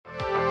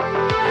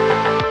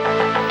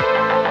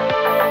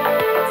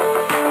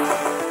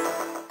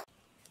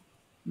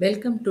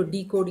Welcome to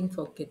Decoding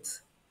for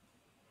Kids.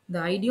 The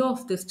idea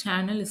of this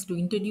channel is to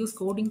introduce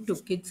coding to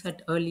kids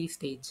at early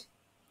stage.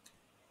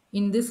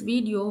 In this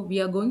video,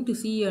 we are going to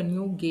see a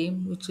new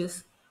game which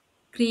is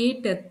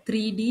create a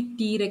 3D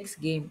T-Rex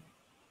game.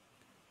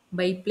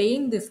 By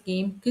playing this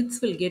game, kids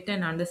will get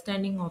an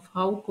understanding of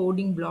how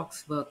coding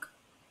blocks work.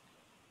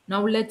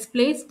 Now let's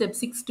play step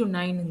 6 to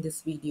 9 in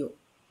this video.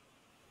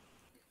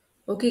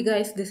 Okay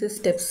guys, this is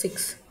step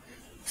 6.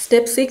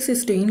 Step 6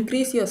 is to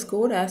increase your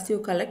score as you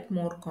collect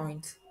more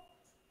coins.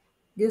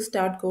 Give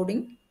start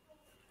coding.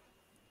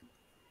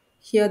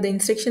 Here the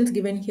instructions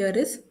given here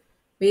is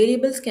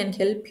variables can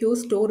help you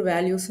store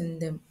values in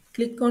them.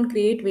 Click on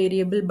create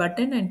variable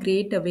button and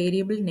create a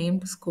variable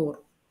named score.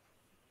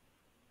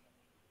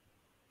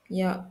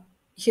 Yeah,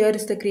 here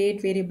is the create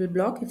variable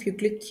block. If you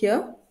click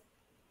here,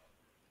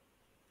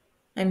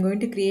 I'm going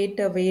to create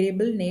a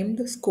variable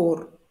named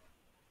score.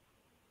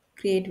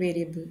 Create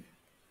variable.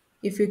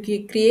 If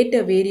you create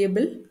a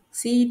variable,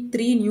 see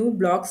three new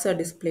blocks are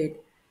displayed.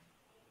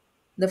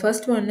 The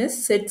first one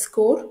is set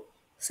score,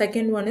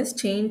 second one is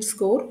change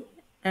score,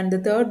 and the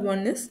third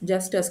one is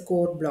just a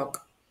score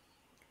block.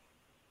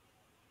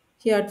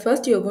 Here at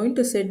first you are going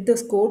to set the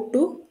score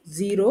to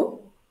 0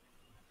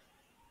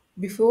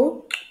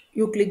 before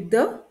you click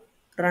the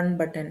run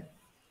button.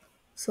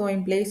 So I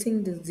am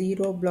placing the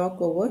 0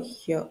 block over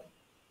here.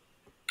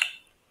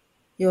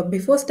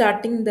 Before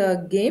starting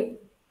the game,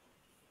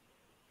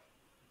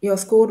 your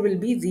score will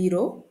be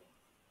 0,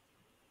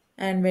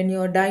 and when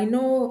your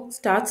dino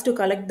starts to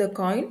collect the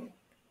coin,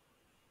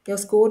 your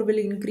score will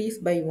increase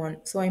by 1.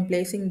 So I am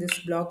placing this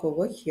block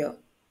over here.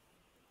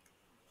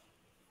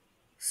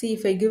 See,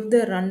 if I give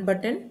the run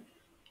button,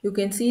 you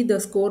can see the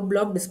score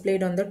block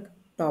displayed on the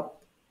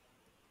top.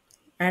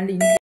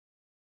 And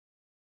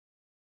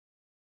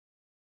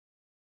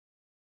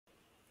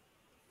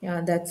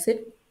yeah, that's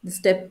it. The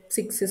step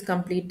 6 is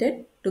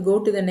completed. To go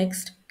to the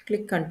next,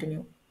 click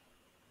continue.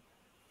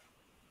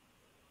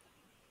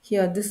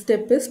 Here, this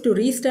step is to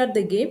restart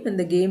the game when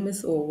the game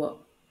is over.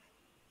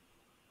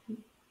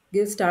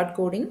 Give start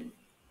coding.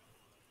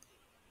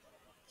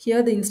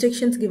 Here, the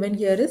instructions given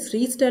here is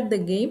restart the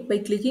game by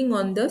clicking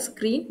on the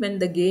screen when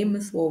the game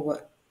is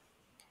over.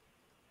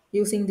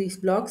 Using these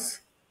blocks,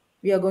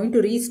 we are going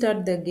to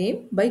restart the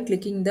game by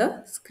clicking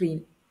the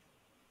screen.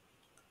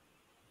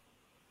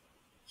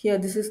 Here,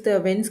 this is the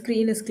when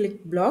screen is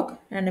clicked block,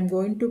 and I'm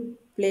going to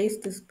place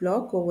this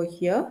block over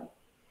here.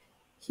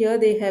 Here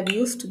they have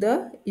used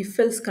the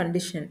if-else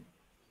condition.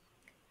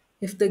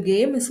 If the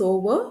game is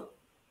over,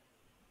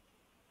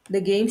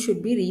 the game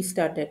should be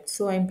restarted.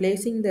 So I'm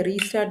placing the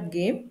restart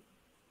game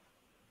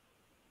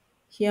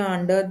here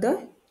under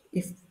the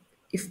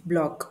if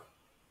block.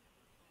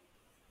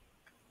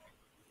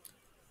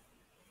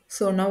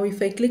 So now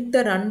if I click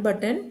the run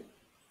button,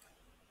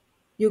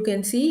 you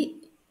can see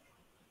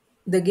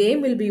the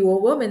game will be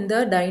over when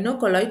the dino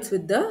collides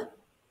with the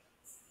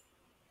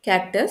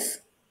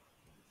cactus.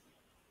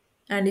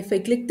 And if I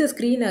click the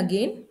screen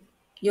again,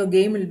 your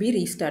game will be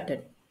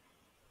restarted.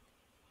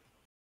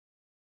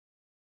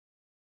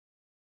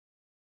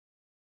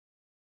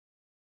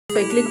 If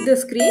I click the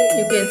screen,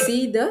 you can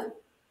see the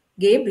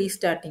game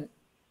restarting.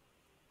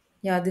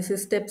 Yeah, this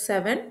is step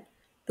 7.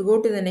 To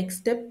go to the next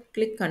step,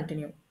 click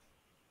continue.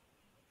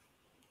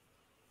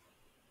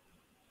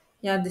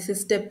 Yeah, this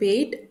is step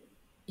 8.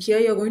 Here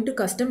you're going to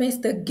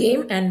customize the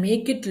game and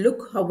make it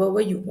look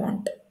however you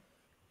want.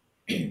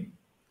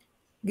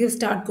 Give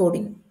start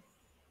coding.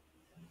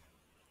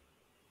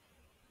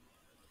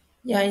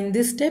 Yeah, in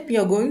this step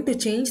you're going to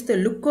change the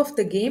look of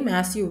the game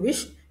as you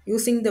wish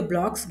using the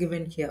blocks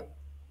given here.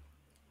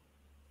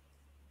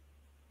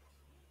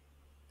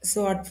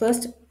 So at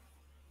first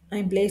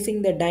I'm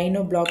placing the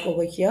dino block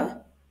over here,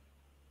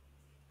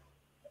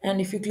 and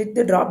if you click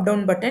the drop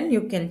down button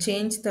you can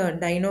change the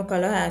dino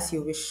color as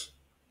you wish.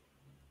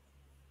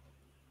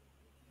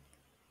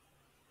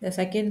 The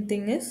second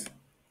thing is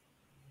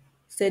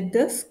set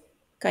the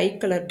sky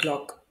color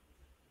block,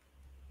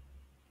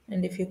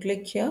 and if you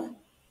click here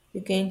you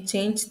can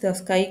change the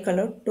sky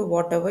color to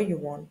whatever you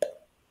want.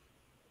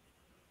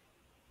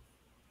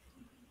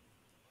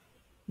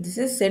 This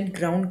is set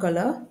ground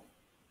color.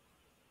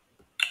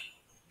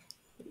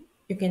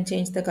 You can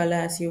change the color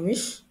as you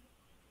wish.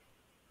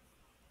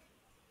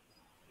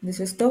 This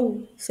is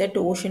the set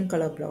ocean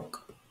color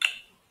block.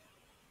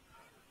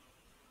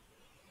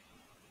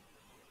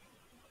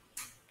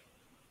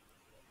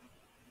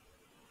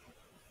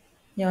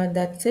 Yeah,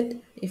 that's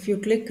it. If you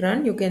click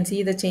run, you can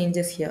see the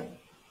changes here.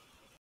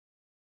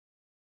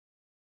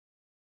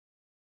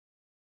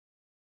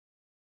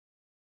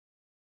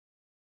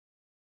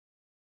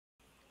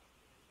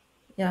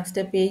 Yeah,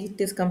 step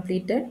 8 is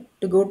completed.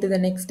 To go to the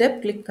next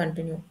step, click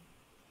continue.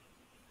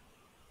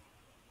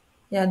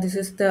 Yeah, this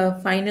is the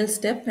final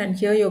step, and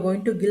here you're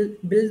going to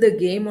build the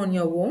game on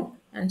your own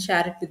and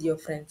share it with your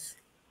friends.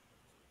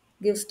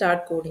 Give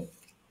start coding.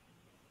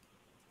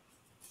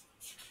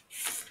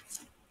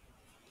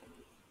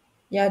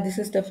 Yeah, this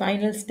is the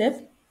final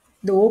step.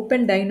 The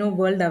open Dino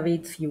world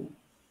awaits you.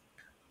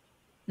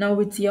 Now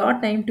it's your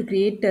time to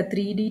create a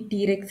 3D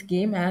T-Rex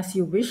game as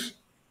you wish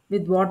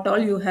with what all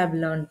you have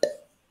learnt.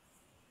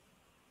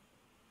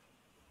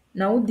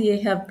 Now they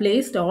have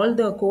placed all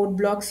the code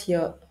blocks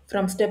here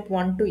from step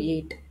 1 to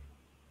 8.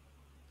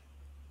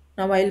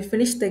 Now I'll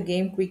finish the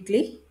game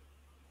quickly.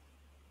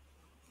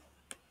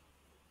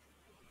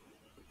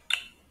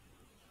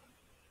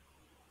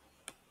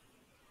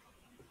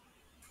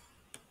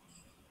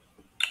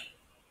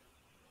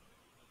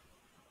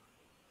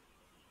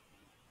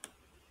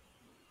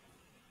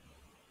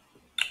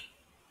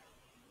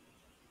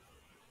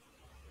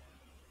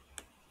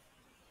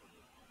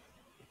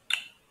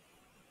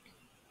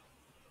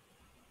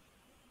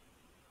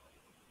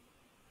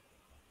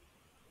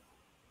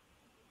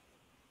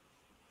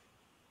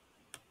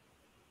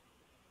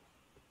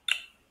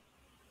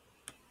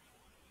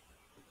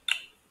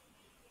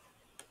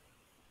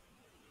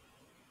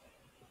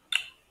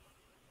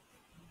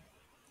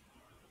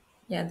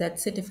 Yeah,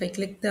 that's it. If I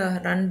click the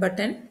run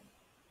button,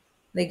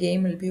 the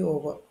game will be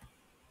over.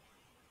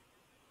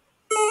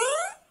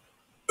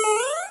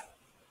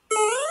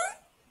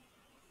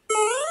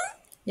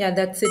 Yeah,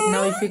 that's it.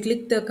 Now if you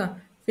click the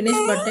finish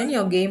button,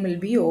 your game will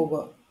be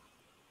over.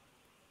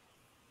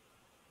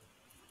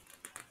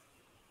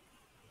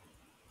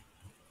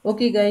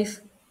 Okay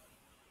guys,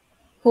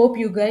 hope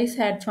you guys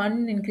had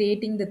fun in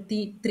creating the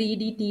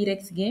 3D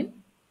T-Rex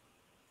game.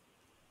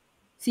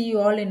 See you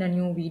all in a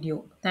new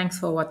video. Thanks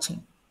for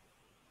watching.